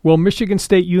Well, Michigan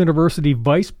State University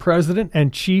Vice President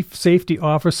and Chief Safety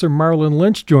Officer Marlon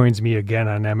Lynch joins me again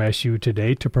on MSU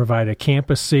Today to provide a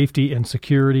campus safety and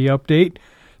security update.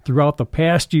 Throughout the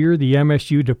past year, the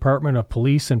MSU Department of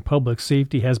Police and Public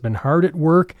Safety has been hard at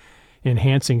work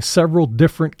enhancing several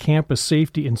different campus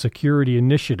safety and security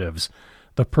initiatives.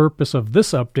 The purpose of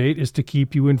this update is to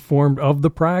keep you informed of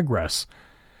the progress.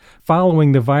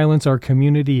 Following the violence our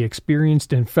community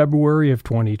experienced in February of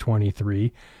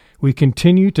 2023, we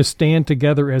continue to stand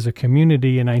together as a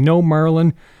community, and I know,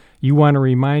 Marlon, you want to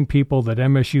remind people that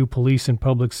MSU Police and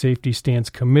Public Safety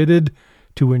stands committed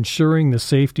to ensuring the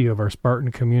safety of our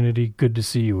Spartan community. Good to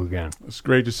see you again. It's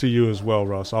great to see you as well,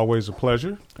 Russ. Always a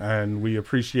pleasure, and we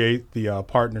appreciate the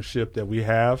partnership that we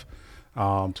have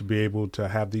to be able to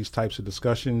have these types of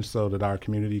discussions so that our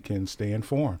community can stay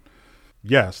informed.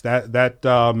 Yes,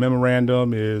 that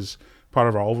memorandum is part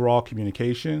of our overall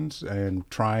communications and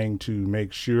trying to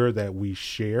make sure that we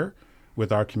share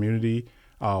with our community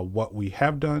what we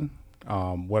have done,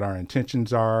 what our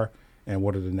intentions are, and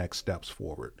what are the next steps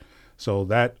forward. So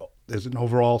that is an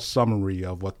overall summary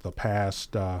of what the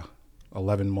past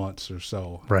 11 months or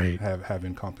so have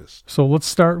encompassed. So let's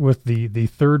start with the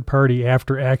third-party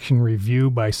after-action review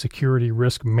by Security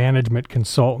Risk Management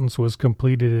Consultants was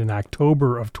completed in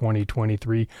October of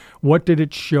 2023. What did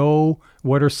it show?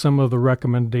 What are some of the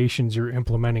recommendations you're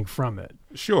implementing from it?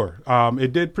 Sure.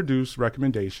 It did produce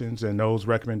recommendations, and those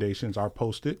recommendations are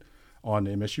posted on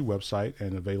the MSU website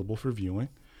and available for viewing.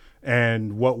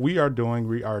 And what we are doing,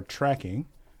 we are tracking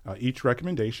each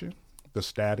recommendation, the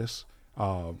status,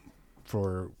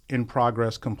 for in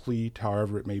progress, complete,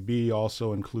 however it may be,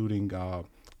 also including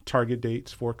target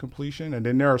dates for completion. And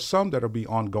then there are some that will be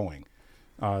ongoing,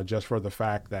 just for the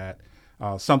fact that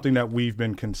something that we've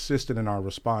been consistent in our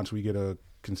response, we get a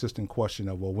consistent question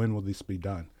of, well, when will this be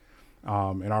done?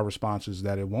 And our response is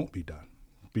that it won't be done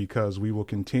because we will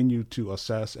continue to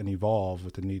assess and evolve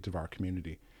with the needs of our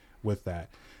community with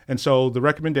that. And so the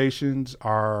recommendations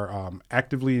are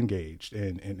actively engaged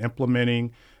in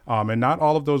implementing, and not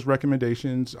all of those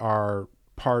recommendations are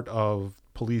part of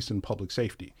police and public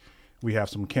safety. We have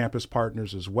some campus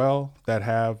partners as well that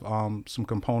have some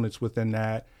components within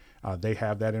that. They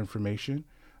have that information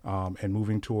and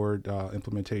moving toward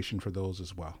implementation for those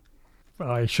as well.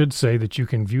 I should say that you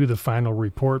can view the final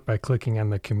report by clicking on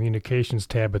the Communications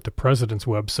tab at the President's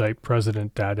website,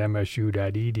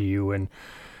 president.msu.edu, and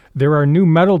there are new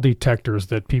metal detectors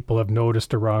that people have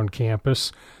noticed around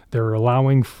campus. They're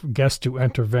allowing guests to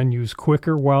enter venues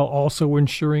quicker while also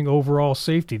ensuring overall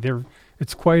safety.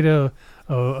 It's quite an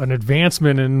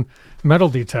advancement in metal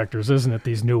detectors, isn't it,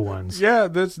 these new ones? Yeah,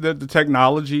 the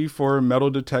technology for metal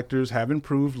detectors have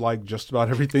improved like just about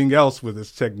everything else with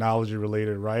its technology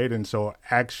related, right? And so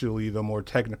actually the more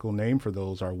technical name for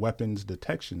those are weapons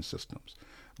detection systems.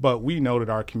 But we know that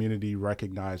our community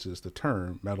recognizes the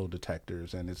term metal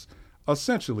detectors, and it's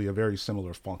essentially a very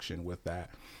similar function with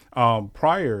that.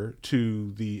 Prior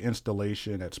to the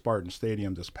installation at Spartan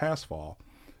Stadium this past fall,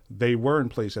 they were in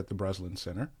place at the Breslin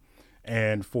Center,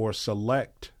 and for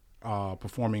select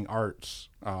performing arts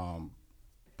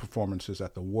performances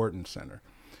at the Wharton Center.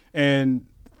 And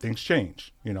things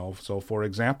change, So, for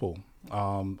example,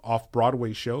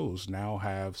 off-Broadway shows now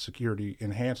have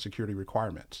enhanced security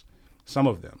requirements. Some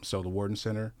of them. So the Wharton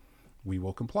Center, we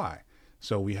will comply.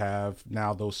 So we have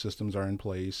now those systems are in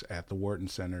place at the Wharton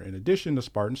Center, in addition to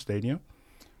Spartan Stadium,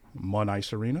 Munn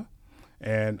Ice Arena,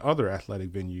 and other athletic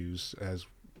venues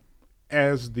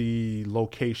as the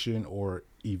location or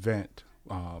event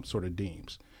sort of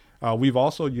deems. We've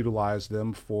also utilized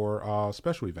them for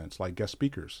special events like guest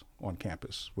speakers on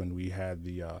campus. When we had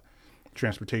the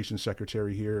transportation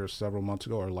secretary here several months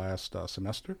ago or last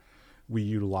semester, we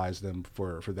utilize them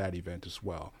for that event as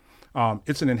well.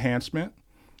 It's an enhancement.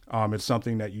 It's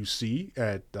something that you see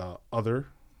at other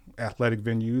athletic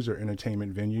venues or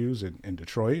entertainment venues in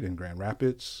Detroit and Grand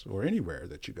Rapids or anywhere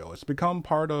that you go. It's become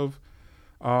part of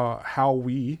how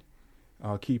we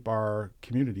keep our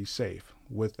community safe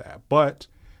with that. But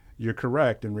you're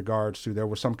correct in regards to there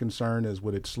was some concern as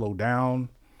would it slow down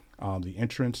the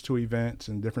entrance to events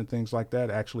and different things like that.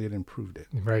 Actually, it improved it.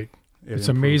 Right. It's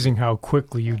amazing how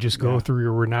quickly you just go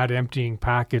through. We're not emptying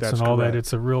pockets and all that.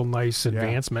 It's a real nice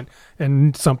advancement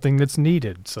and something that's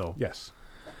needed. So yes.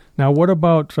 Now, what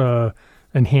about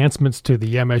enhancements to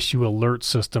the MSU alert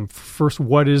system? First,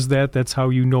 what is that? That's how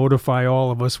you notify all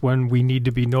of us when we need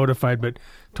to be notified. But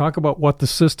talk about what the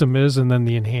system is and then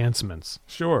the enhancements.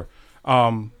 Sure.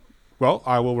 Well,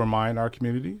 I will remind our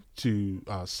community to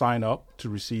sign up to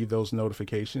receive those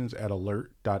notifications at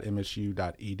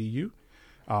alert.msu.edu.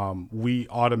 We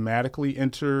automatically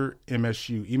enter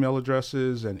MSU email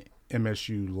addresses and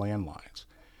MSU landlines.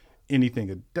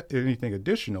 Anything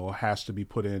additional has to be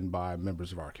put in by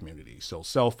members of our community. So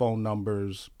cell phone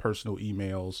numbers, personal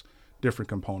emails, different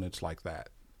components like that,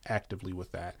 actively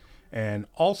with that. And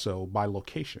also by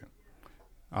location,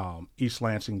 East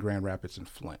Lansing, Grand Rapids, and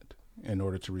Flint, in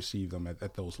order to receive them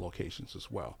at those locations as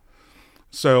well.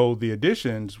 So the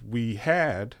additions, we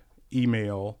had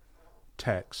email,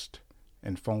 text,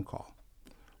 and phone call.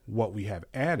 What we have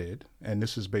added, and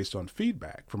this is based on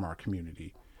feedback from our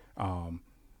community,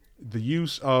 the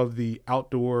use of the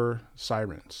outdoor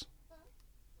sirens.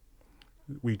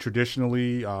 We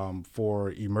traditionally,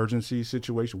 for emergency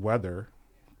situation, weather,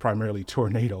 primarily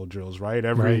tornado drills, right?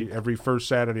 Every first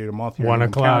Saturday of the month here 1 in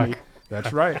o'clock. County,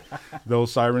 that's right.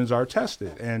 Those sirens are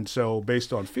tested. And so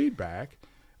based on feedback,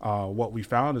 what we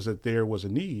found is that there was a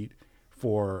need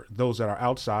for those that are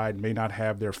outside, may not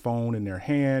have their phone in their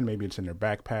hand, maybe it's in their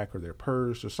backpack or their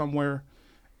purse or somewhere,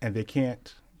 and they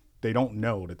don't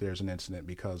know that there's an incident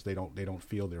because they don't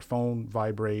feel their phone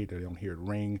vibrate or they don't hear it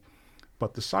ring,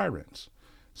 but the sirens.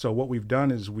 So what we've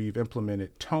done is we've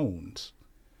implemented tones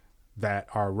that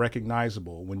are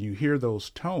recognizable. When you hear those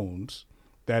tones,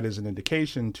 that is an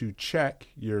indication to check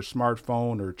your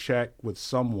smartphone or check with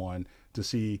someone to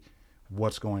see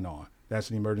what's going on. That's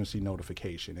an emergency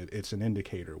notification. It's an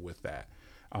indicator with that.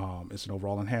 It's an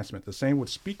overall enhancement. The same with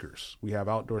speakers. We have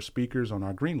outdoor speakers on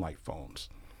our green light phones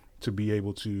to be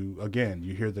able to, again,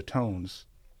 you hear the tones,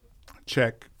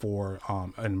 check for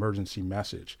an emergency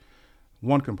message.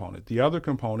 One component. The other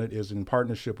component is in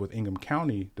partnership with Ingham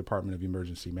County Department of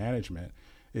Emergency Management,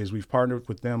 is we've partnered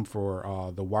with them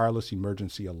for the wireless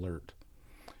emergency alert.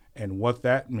 And what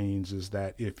that means is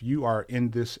that if you are in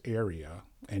this area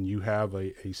and you have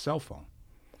a cell phone,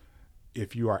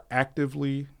 if your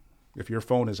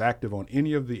phone is active on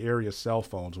any of the area cell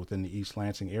phones within the East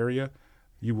Lansing area,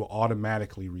 you will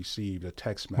automatically receive a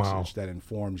text message that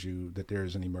informs you that there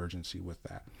is an emergency with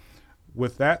that.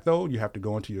 With that, though, you have to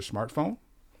go into your smartphone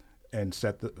and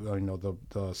set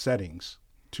the settings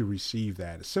to receive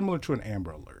that. It's similar to an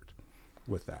Amber Alert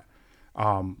with that.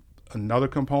 Another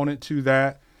component to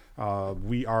that,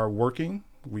 we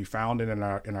found it in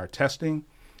our testing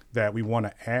that we want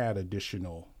to add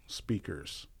additional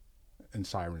speakers and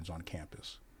sirens on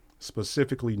campus,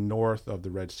 specifically north of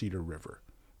the Red Cedar River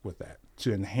with that,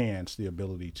 to enhance the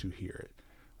ability to hear it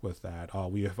with that.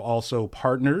 We have also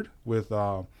partnered with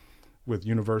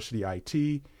University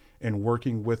IT and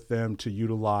working with them to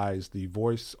utilize the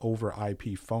voice over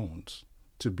IP phones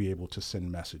to be able to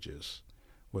send messages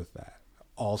with that.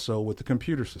 Also with the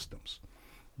computer systems,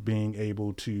 being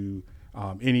able to,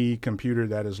 any computer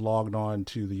that is logged on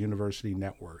to the university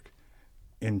network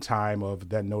in time of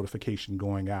that notification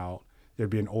going out, there'd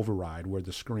be an override where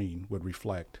the screen would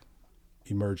reflect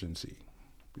emergency,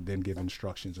 then give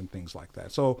instructions and things like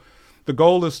that. So the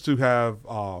goal is to have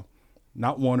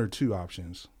not one or two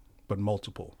options, but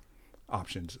multiple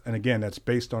options. And again, that's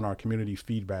based on our community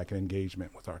feedback and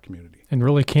engagement with our community. And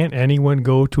really, can't anyone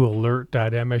go to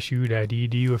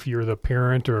alert.msu.edu if you're the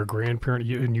parent or a grandparent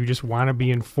and you just want to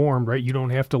be informed, right? You don't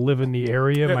have to live in the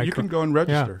area. Yeah, you can go and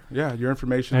register. Yeah, your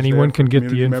information. Anyone can get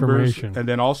the information. Members. And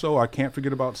then also, I can't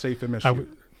forget about Safe MSU.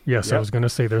 Yes, I was going to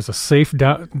say there's a safe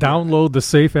download the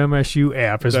Safe MSU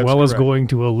app as well as going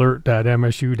to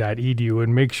alert.msu.edu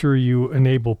and make sure you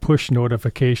enable push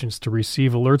notifications to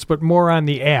receive alerts, but more on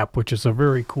the app, which is a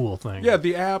very cool thing. Yeah,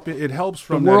 the app, it helps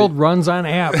from the world runs on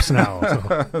apps now.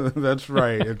 So. That's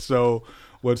right. And so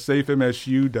what Safe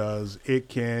MSU does, it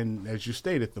can, as you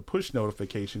stated, the push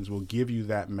notifications will give you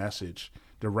that message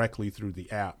directly through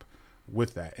the app.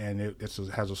 With that, and it has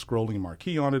a scrolling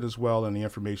marquee on it as well, and the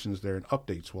information is there, and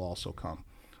updates will also come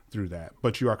through that.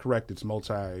 But you are correct; it's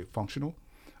multifunctional.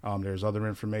 There's other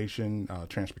information,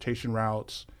 transportation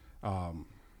routes,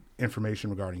 information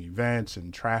regarding events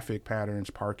and traffic patterns,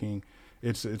 parking.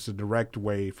 It's a direct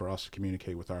way for us to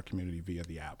communicate with our community via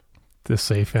the app. The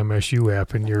Safe MSU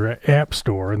app in your app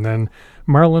store. And then,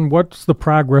 Marlon, what's the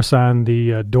progress on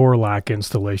the door lock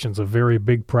installations? A very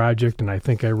big project, and I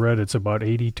think I read it's about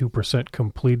 82%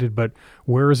 completed, but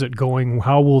where is it going?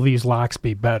 How will these locks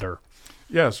be better?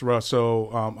 Yes, Russ.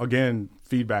 So, again,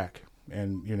 feedback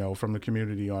and, from the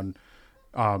community on,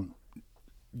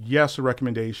 yes, a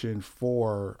recommendation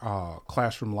for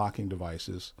classroom locking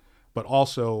devices, but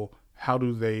also how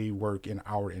do they work in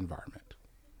our environment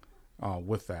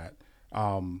with that.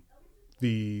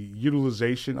 The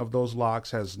utilization of those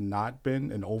locks has not been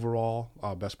an overall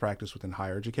best practice within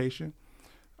higher education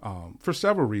for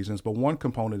several reasons, but one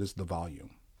component is the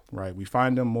volume, right? We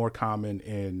find them more common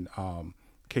in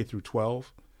K through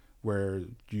 12, where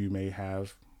you may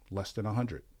have less than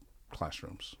 100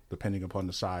 classrooms, depending upon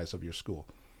the size of your school.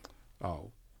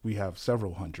 We have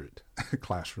several hundred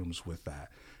classrooms with that.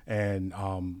 And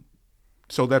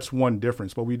so that's one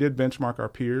difference. But we did benchmark our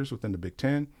peers within the Big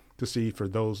Ten to see for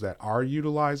those that are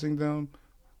utilizing them,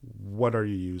 what are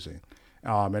you using?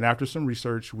 And after some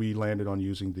research, we landed on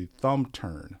using the thumb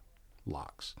turn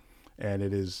locks. And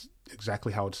it is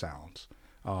exactly how it sounds.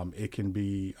 It can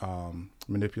be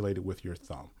manipulated with your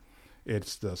thumb.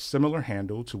 It's the similar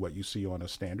handle to what you see on a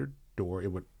standard door.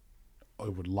 It would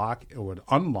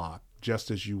unlock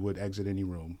just as you would exit any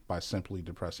room by simply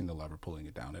depressing the lever, pulling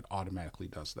it down. It automatically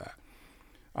does that.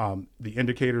 The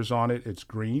indicators on it, it's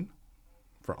green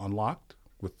for unlocked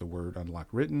with the word unlock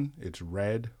written. It's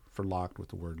red for locked with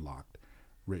the word locked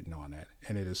written on it.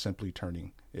 And it is simply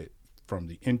turning it from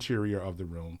the interior of the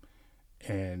room.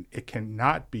 And it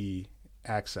cannot be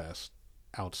accessed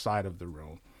outside of the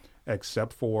room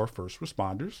except for first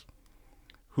responders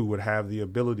who would have the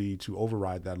ability to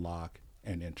override that lock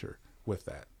and enter with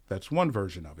that. That's one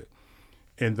version of it.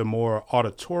 In the more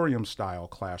auditorium style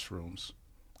classrooms,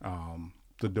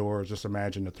 the doors, just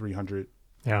imagine the 300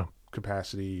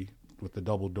 capacity with the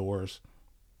double doors.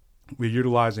 We're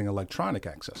utilizing electronic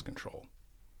access control,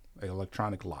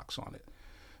 electronic locks on it.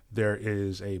 There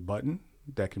is a button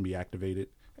that can be activated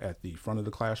at the front of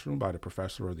the classroom by the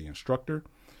professor or the instructor.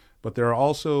 But there are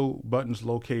also buttons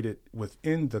located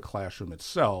within the classroom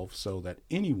itself so that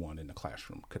anyone in the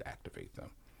classroom could activate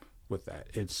them with that.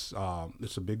 It's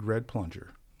a big red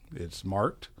plunger. It's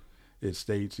marked. It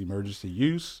states emergency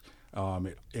use.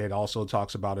 It also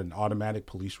talks about an automatic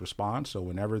police response. So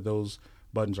whenever those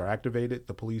buttons are activated,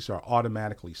 the police are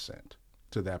automatically sent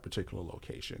to that particular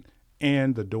location.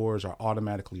 And the doors are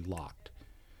automatically locked.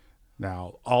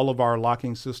 Now, all of our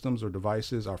locking systems or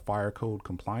devices are fire code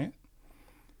compliant.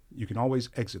 You can always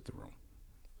exit the room.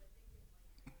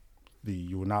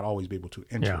 You will not always be able to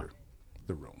enter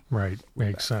the room. Right.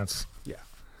 Makes sense. Yeah.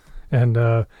 And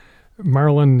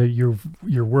Marlon,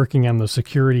 you're working on the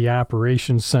Security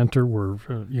Operations Center. We're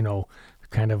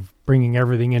kind of bringing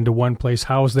everything into one place.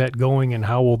 How's that going, and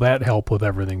how will that help with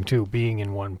everything too, being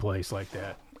in one place like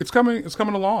that? It's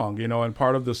coming along, and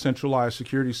part of the centralized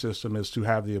security system is to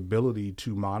have the ability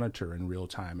to monitor in real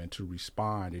time and to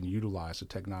respond and utilize the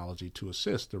technology to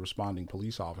assist the responding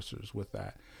police officers with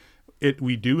that.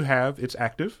 It's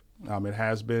active. It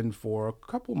has been for a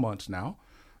couple months now.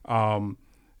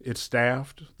 It's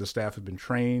staffed. The staff have been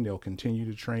trained. They'll continue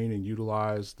to train and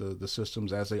utilize the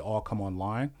systems as they all come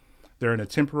online. They're in a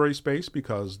temporary space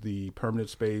because the permanent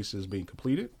space is being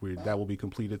completed. That will be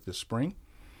completed this spring.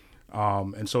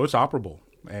 And so it's operable,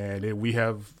 and we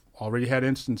have already had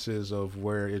instances of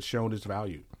where it's shown its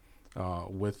value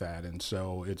with that. And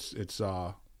so it's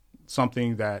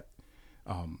something that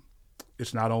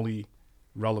it's not only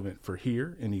relevant for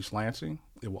here in East Lansing,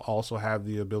 it will also have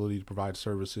the ability to provide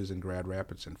services in Grand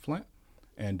Rapids and Flint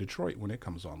and Detroit when it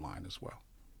comes online as well.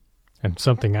 And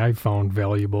something I found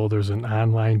valuable, there's an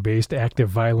online-based active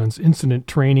violence incident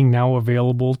training now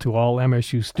available to all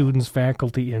MSU students,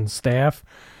 faculty, and staff.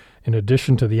 In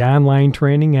addition to the online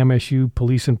training, MSU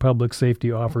Police and Public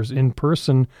Safety offers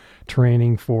in-person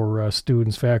training for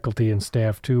students, faculty, and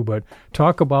staff too. But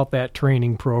talk about that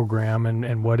training program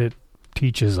and what it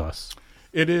teaches us.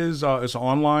 It is it's an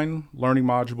online learning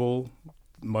module,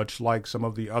 much like some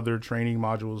of the other training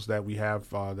modules that we have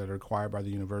that are required by the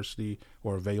university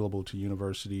or available to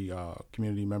university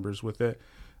community members with it.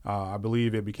 I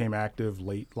believe it became active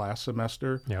late last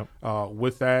semester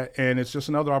with that. And it's just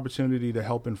another opportunity to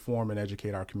help inform and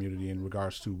educate our community in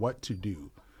regards to what to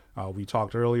do. We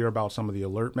talked earlier about some of the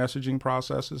alert messaging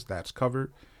processes. That's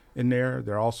covered in there.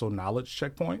 There are also knowledge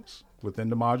checkpoints within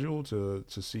the module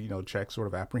to see, check sort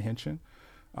of apprehension,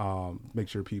 make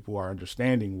sure people are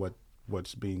understanding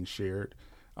what's being shared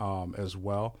as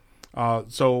well.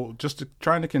 So just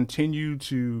trying to continue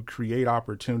to create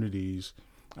opportunities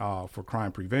for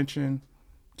crime prevention,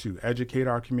 to educate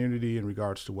our community in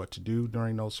regards to what to do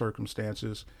during those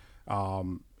circumstances,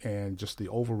 and just the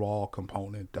overall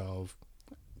component of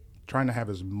trying to have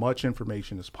as much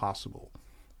information as possible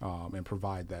and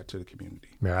provide that to the community.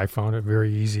 Yeah, I found it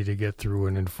very easy to get through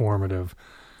and informative.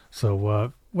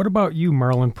 So what about you,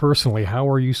 Marlon, personally? How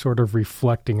are you sort of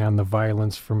reflecting on the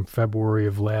violence from February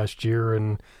of last year,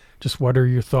 and just what are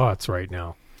your thoughts right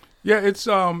now? Yeah, it's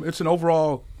an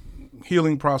overall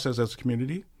healing process as a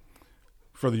community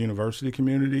for the university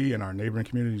community and our neighboring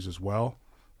communities as well.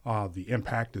 The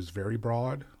impact is very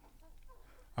broad.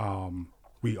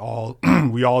 We all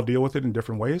deal with it in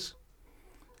different ways.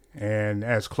 And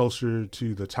as closer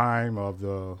to the time of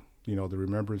the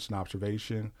remembrance and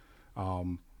observation,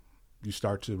 you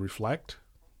start to reflect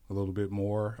a little bit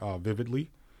more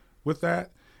vividly with that.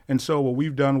 And so what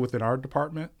we've done within our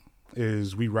department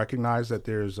is we recognize that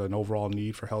there's an overall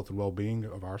need for health and well-being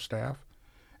of our staff,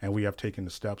 and we have taken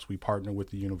the steps. We partner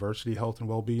with the University Health and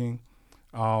Well-Being,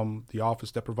 the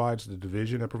office that provides, the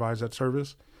division that provides that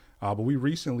service. But we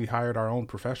recently hired our own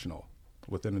professional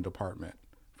within the department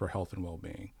for health and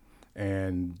well-being.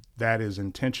 And that is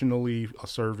intentionally a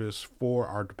service for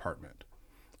our department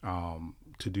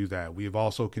to do that. We have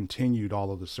also continued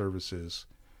all of the services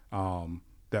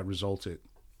that resulted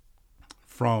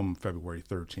from February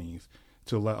 13th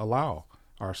to allow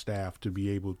our staff to be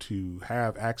able to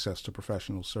have access to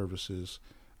professional services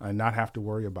and not have to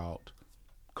worry about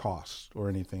costs or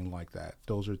anything like that.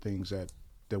 Those are things that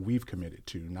we've committed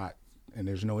to, and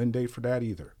there's no end date for that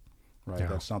either, right? Yeah.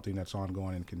 That's something that's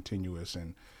ongoing and continuous,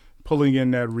 and pulling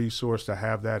in that resource to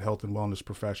have that health and wellness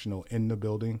professional in the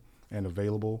building and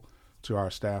available to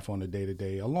our staff on a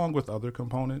day-to-day, along with other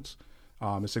components,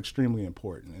 it's extremely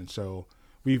important. And so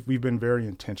we've been very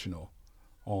intentional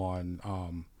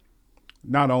on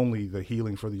not only the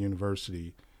healing for the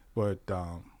university, but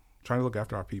trying to look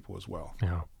after our people as well.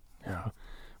 Yeah.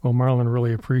 Well, Marlon,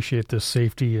 really appreciate this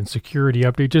safety and security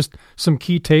update. Just some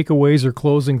key takeaways or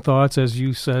closing thoughts, as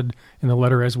you said in the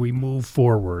letter, as we move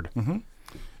forward. Mm-hmm.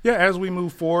 Yeah, as we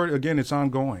move forward, again, it's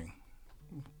ongoing.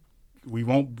 We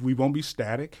won't be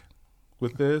static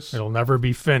with this. It'll never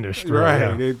be finished. Right.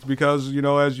 Yeah. It's because,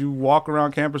 as you walk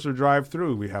around campus or drive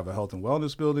through, we have a health and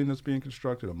wellness building that's being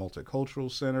constructed, a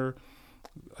multicultural center,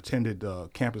 attended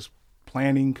campus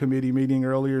planning committee meeting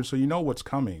earlier. So you know what's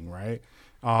coming, right?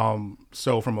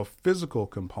 So from a physical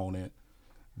component,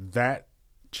 that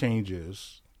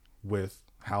changes with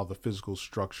how the physical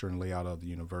structure and layout of the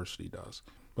university does.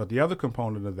 But the other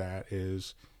component of that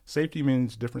is safety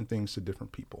means different things to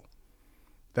different people.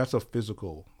 That's a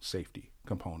physical safety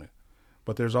component.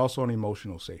 But there's also an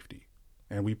emotional safety.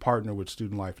 And we partner with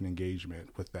Student Life and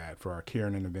Engagement with that for our care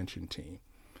and intervention team.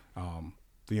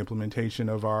 The implementation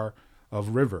of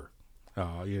River,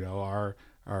 our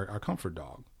comfort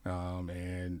dog,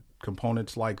 and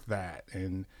components like that.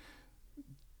 And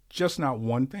just not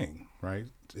one thing, right?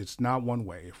 It's not one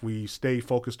way. If we stay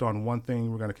focused on one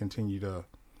thing, we're going to continue to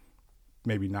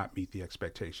maybe not meet the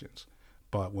expectations.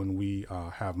 But when we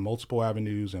have multiple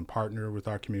avenues and partner with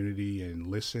our community and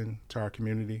listen to our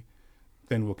community,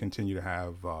 then we'll continue to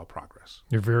have progress.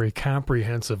 Your very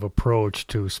comprehensive approach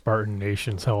to Spartan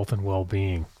Nation's health and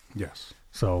well-being. Yes.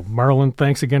 So, Marlon,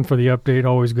 thanks again for the update.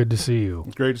 Always good to see you.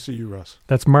 It's great to see you, Russ.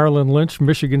 That's Marlon Lynch,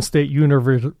 Michigan State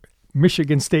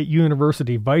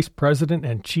University Vice President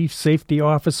and Chief Safety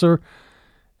Officer.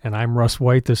 And I'm Russ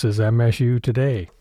White. This is MSU Today.